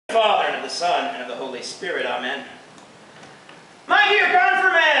of the Son, and of the Holy Spirit. Amen. My dear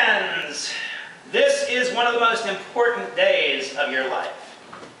confirmands, this is one of the most important days of your life.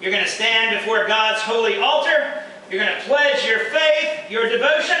 You're going to stand before God's holy altar. You're going to pledge your faith, your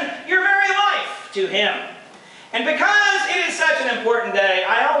devotion, your very life to Him. And because it is such an important day,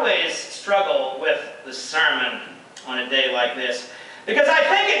 I always struggle with the sermon on a day like this, because I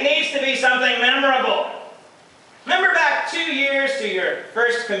think it needs to be something memorable. Remember back 2 years to your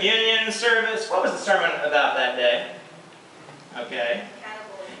first communion service? What was the sermon about that day? Okay.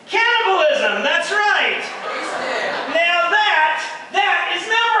 Cannibalism, that's right. Now that is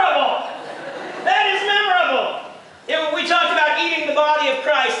memorable. That is memorable. We talked about eating the body of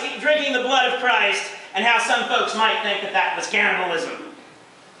Christ, drinking the blood of Christ, and how some folks might think that that was cannibalism.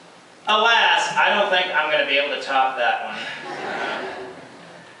 Alas, I don't think I'm going to be able to top that one.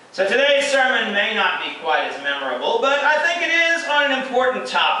 So today's sermon may not be quite as memorable, but I think it is on an important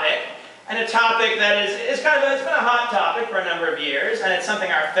topic, and a topic that it's been a hot topic for a number of years, and it's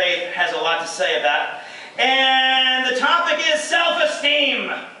something our faith has a lot to say about. And the topic is self-esteem.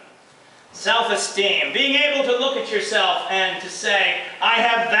 Self-esteem. Being able to look at yourself and to say, I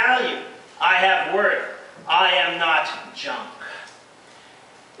have value, I have worth, I am not junk.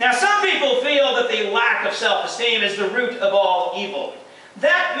 Now, some people feel that the lack of self-esteem is the root of all evil.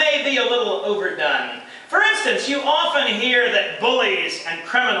 That may be a little overdone. For instance, you often hear that bullies and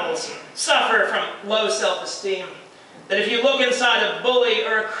criminals suffer from low self-esteem. That if you look inside a bully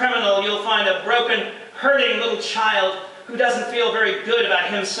or a criminal, you'll find a broken, hurting little child who doesn't feel very good about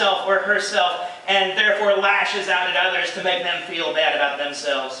himself or herself, and therefore lashes out at others to make them feel bad about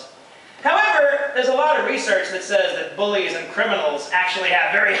themselves. However, there's a lot of research that says that bullies and criminals actually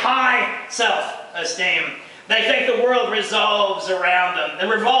have very high self-esteem. They think the world revolves around them. They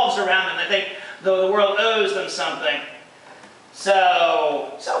think the world owes them something.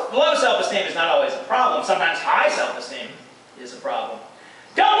 So low self-esteem is not always a problem. Sometimes high self-esteem is a problem.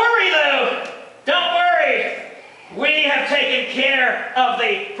 Don't worry, though. Don't worry. We have taken care of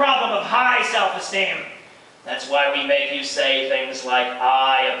the problem of high self-esteem. That's why we make you say things like,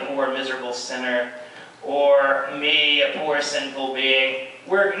 I, a poor miserable sinner, or me, a poor sinful being.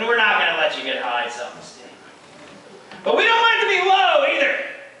 We're not going to let you get high self-esteem. But we don't want it to be low either.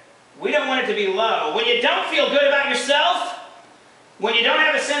 We don't want it to be low. When you don't feel good about yourself, when you don't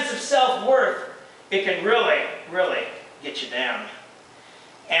have a sense of self-worth, it can really, really get you down.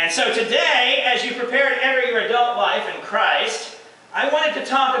 And so today, as you prepare to enter your adult life in Christ, I wanted to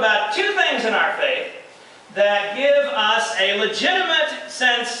talk about two things in our faith that give us a legitimate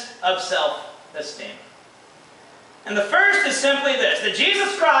sense of self-esteem. And the first is simply this, that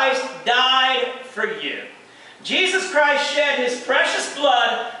Jesus Christ died for you. Jesus Christ shed His precious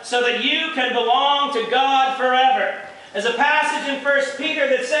blood so that you can belong to God forever. There's a passage in 1 Peter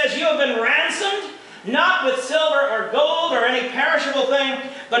that says, you have been ransomed, not with silver or gold or any perishable thing,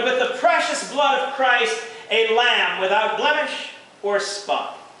 but with the precious blood of Christ, a lamb without blemish or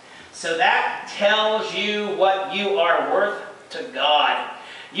spot. So that tells you what you are worth to God.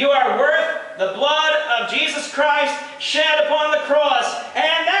 You are worth the blood of Jesus Christ shed upon the cross,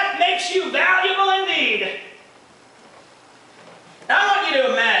 and that makes you valuable indeed. Now, I want you to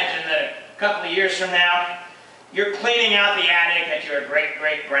imagine that a couple of years from now, you're cleaning out the attic at your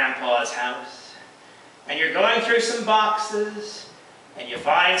great-great-grandpa's house, and you're going through some boxes, and you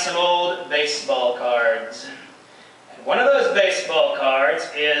find some old baseball cards. And one of those baseball cards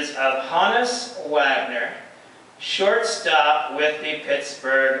is of Hannes Wagner, shortstop with the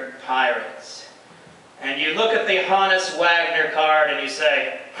Pittsburgh Pirates. And you look at the Hannes Wagner card and you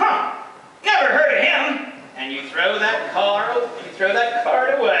say, never heard of him. And you throw that card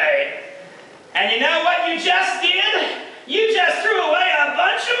away. And you know what you just did? You just threw away a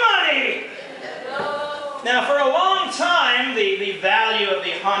bunch of money. Now, for a long time, the value of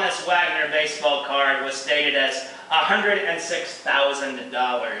the Hannes Wagner baseball card was stated as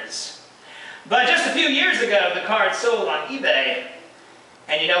 $106,000. But just a few years ago, the card sold on eBay.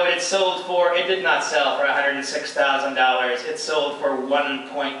 And you know what it sold for? It did not sell for $106,000. It sold for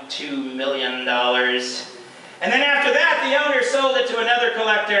 $1.2 million. And then after that, the owner sold it to another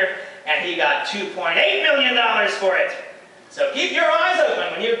collector, and he got $2.8 million for it. So keep your eyes open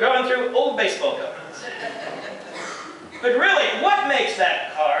when you're going through old baseball cards. But really, what makes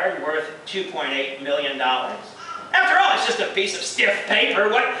that card worth $2.8 million? After all, it's just a piece of stiff paper.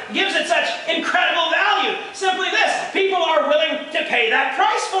 What gives it such incredible value? Simply this, people are willing to pay that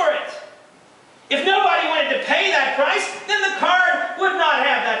price for it. If nobody wanted to pay that price, then the card would not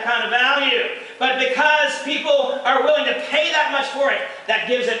have that kind of value. But because people are willing to pay that much for it, that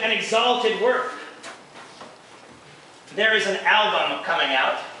gives it an exalted worth. There is an album coming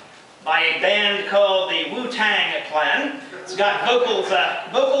out by a band called the Wu-Tang Clan. It's got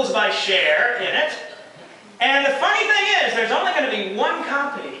vocals by Cher in it. And the funny thing is, there's only going to be one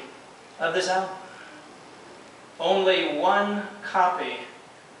copy of this album. Only one copy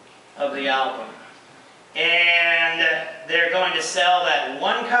of the album. And they're going to sell that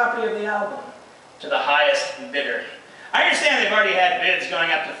one copy of the album to the highest bidder. I understand they've already had bids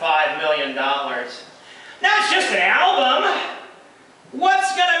going up to $5 million. Now it's just an album.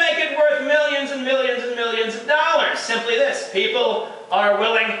 What's going to make it worth millions and millions and millions of dollars? Simply this: people are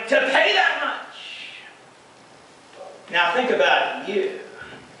willing to pay that much. Now think about you.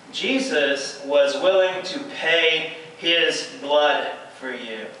 Jesus was willing to pay his blood for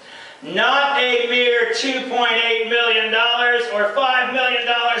you. Not a mere $2.8 million or $5 million,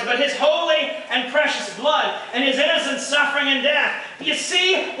 but his holy and precious blood and his innocent suffering and death. Do you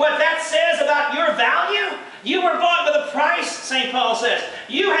see what that says about your value? You were bought with a price, St. Paul says.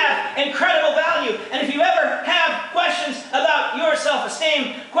 You have incredible value. And if you ever have questions about your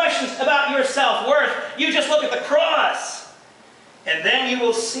self-esteem, questions about your self-worth, you just look at the cross. And then you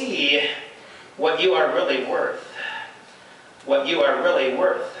will see what you are really worth. What you are really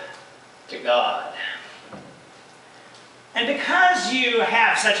worth to God. And because you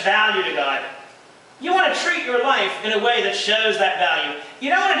have such value to God, you want to treat your life in a way that shows that value. You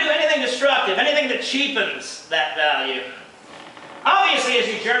don't want to do anything destructive, anything that cheapens that value. Obviously, as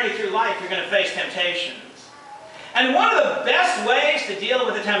you journey through life, you're going to face temptations. And one of the best ways to deal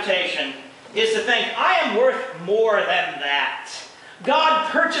with a temptation is to think, I am worth more than that. God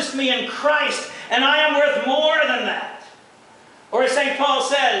purchased me in Christ, and I am worth more than that. Or as St. Paul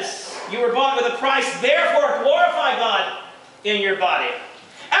says, you were bought with a price, therefore glorify God in your body.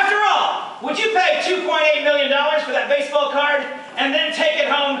 After all, would you pay $2.8 million for that baseball card and then take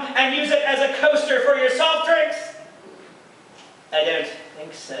it home and use it as a coaster for your soft drinks? I don't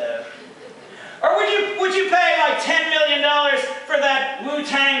think so. Or would you pay like $10 million for that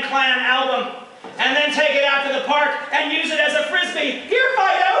Wu-Tang Clan album and then take it out to the park and use it as a frisbee? Here,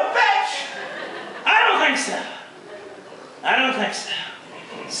 Fido, bitch! I don't think so. I don't think so.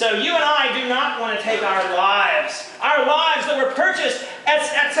 So you and I do not want to take our lives that were purchased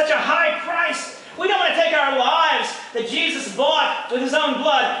at such a high price. We don't want to take our lives that Jesus bought with his own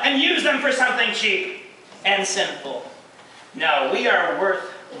blood and use them for something cheap and sinful. No, we are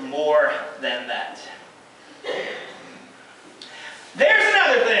worth more than that. There's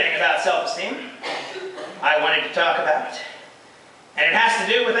another thing about self-esteem I wanted to talk about. And it has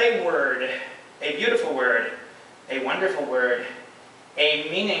to do with a word, a beautiful word, a wonderful word, a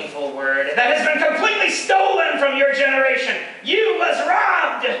meaningful word that has been completely stolen from your generation. You was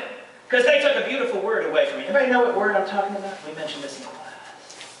robbed because they took a beautiful word away from you. Anybody know what word I'm talking about? We mentioned this in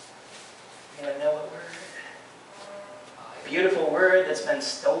class. Anybody know what word? A beautiful word that's been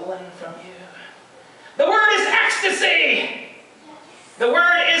stolen from you. The word is ecstasy. The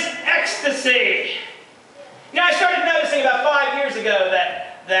word is ecstasy. You know, I started noticing about 5 years ago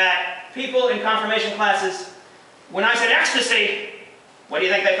that people in confirmation classes, when I said ecstasy, what do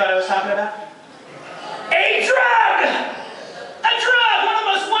you think they thought I was talking about? A drug! A drug! One of the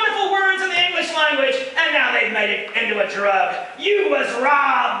most wonderful words in the English language, and now they've made it into a drug. You was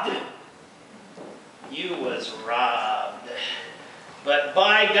robbed. You was robbed. But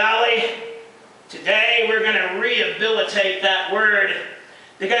by golly, today we're going to rehabilitate that word,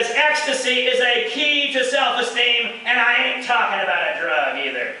 because ecstasy is a key to self-esteem, and I ain't talking about a drug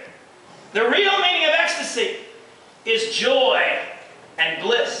either. The real meaning of ecstasy is joy and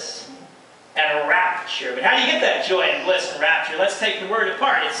bliss and rapture. But how do you get that joy and bliss and rapture? Let's take the word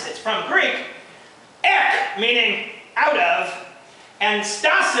apart. It's from Greek. Ek, meaning out of, and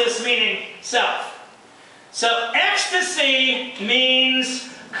stasis, meaning self. So ecstasy means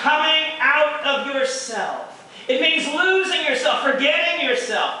coming out of yourself. It means losing yourself, forgetting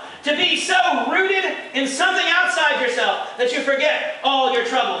yourself. To be so rooted in something outside yourself that you forget all your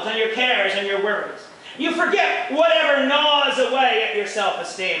troubles and your cares and your worries. You forget whatever gnaws away at your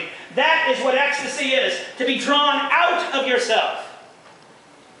self-esteem. That is what ecstasy is, to be drawn out of yourself.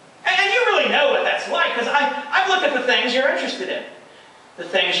 And you really know what that's like, because I've looked at the things you're interested in, the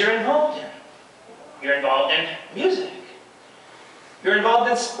things you're involved in. You're involved in music. You're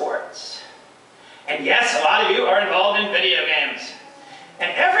involved in sports. And yes, a lot of you are involved in video games.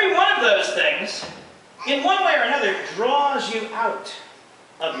 And every one of those things, in one way or another, draws you out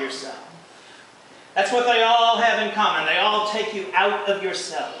of yourself. That's what they all have in common. They all take you out of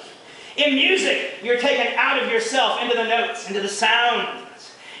yourself. In music, you're taken out of yourself into the notes, into the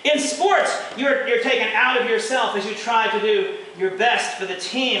sounds. In sports, you're taken out of yourself as you try to do your best for the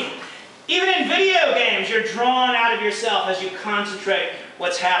team. Even in video games, you're drawn out of yourself as you concentrate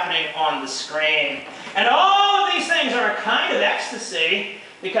what's happening on the screen. And all of these things are a kind of ecstasy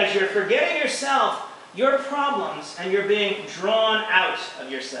because you're forgetting yourself, your problems, and you're being drawn out of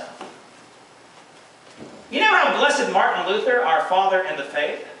yourself. You know how Blessed Martin Luther, our father in the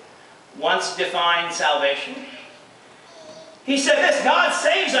faith, once defined salvation? He said this: God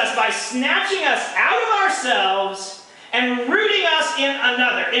saves us by snatching us out of ourselves and rooting us in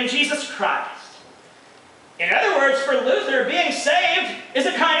another, in Jesus Christ. In other words, for Luther, being saved is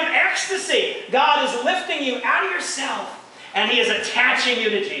a kind of ecstasy. God is lifting you out of yourself, and He is attaching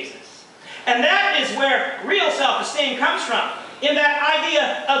you to Jesus. And that is where real self-esteem comes from, in that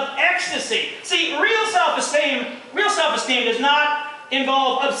idea of ecstasy. See, real self-esteem does not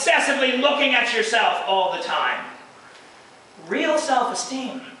involve obsessively looking at yourself all the time. Real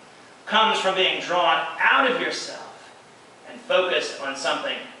self-esteem comes from being drawn out of yourself and focused on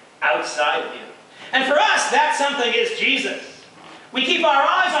something outside of you. And for us, that something is Jesus. We keep our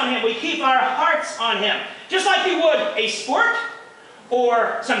eyes on Him. We keep our hearts on Him. Just like you would a sport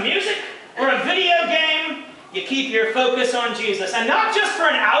or some music or a video game, you keep your focus on Jesus. And not just for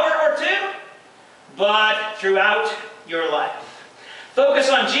an hour or two, but throughout your life. Focus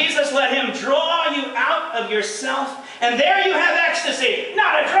on Jesus. Let Him draw you out of yourself. And there you have ecstasy.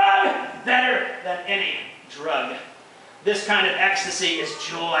 Not a drug. Better than any drug. This kind of ecstasy is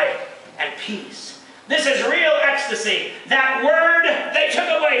joy and peace. This is real ecstasy. That word they took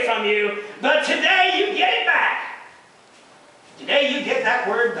away from you, but today you get it back. Today you get that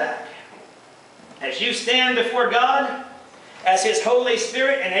word back. As you stand before God, as His Holy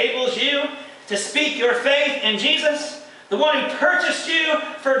Spirit enables you to speak your faith in Jesus, the one who purchased you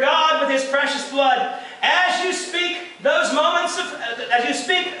for God with His precious blood, as you speak those words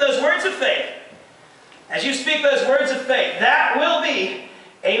of faith, that will be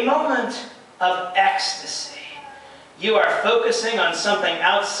a moment of ecstasy. You are focusing on something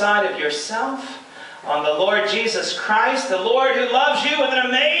outside of yourself, on the Lord Jesus Christ, the Lord who loves you with an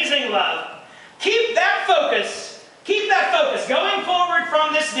amazing love. Keep that focus going forward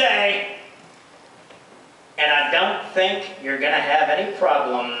from this day, and I don't think you're going to have any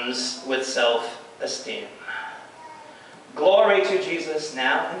problems with self-esteem. Glory to Jesus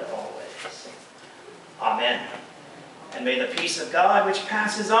now and always. Amen. And may the peace of God, which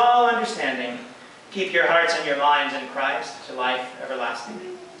passes all understanding, keep your hearts and your minds in Christ to life everlasting.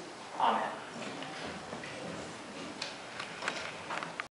 Amen.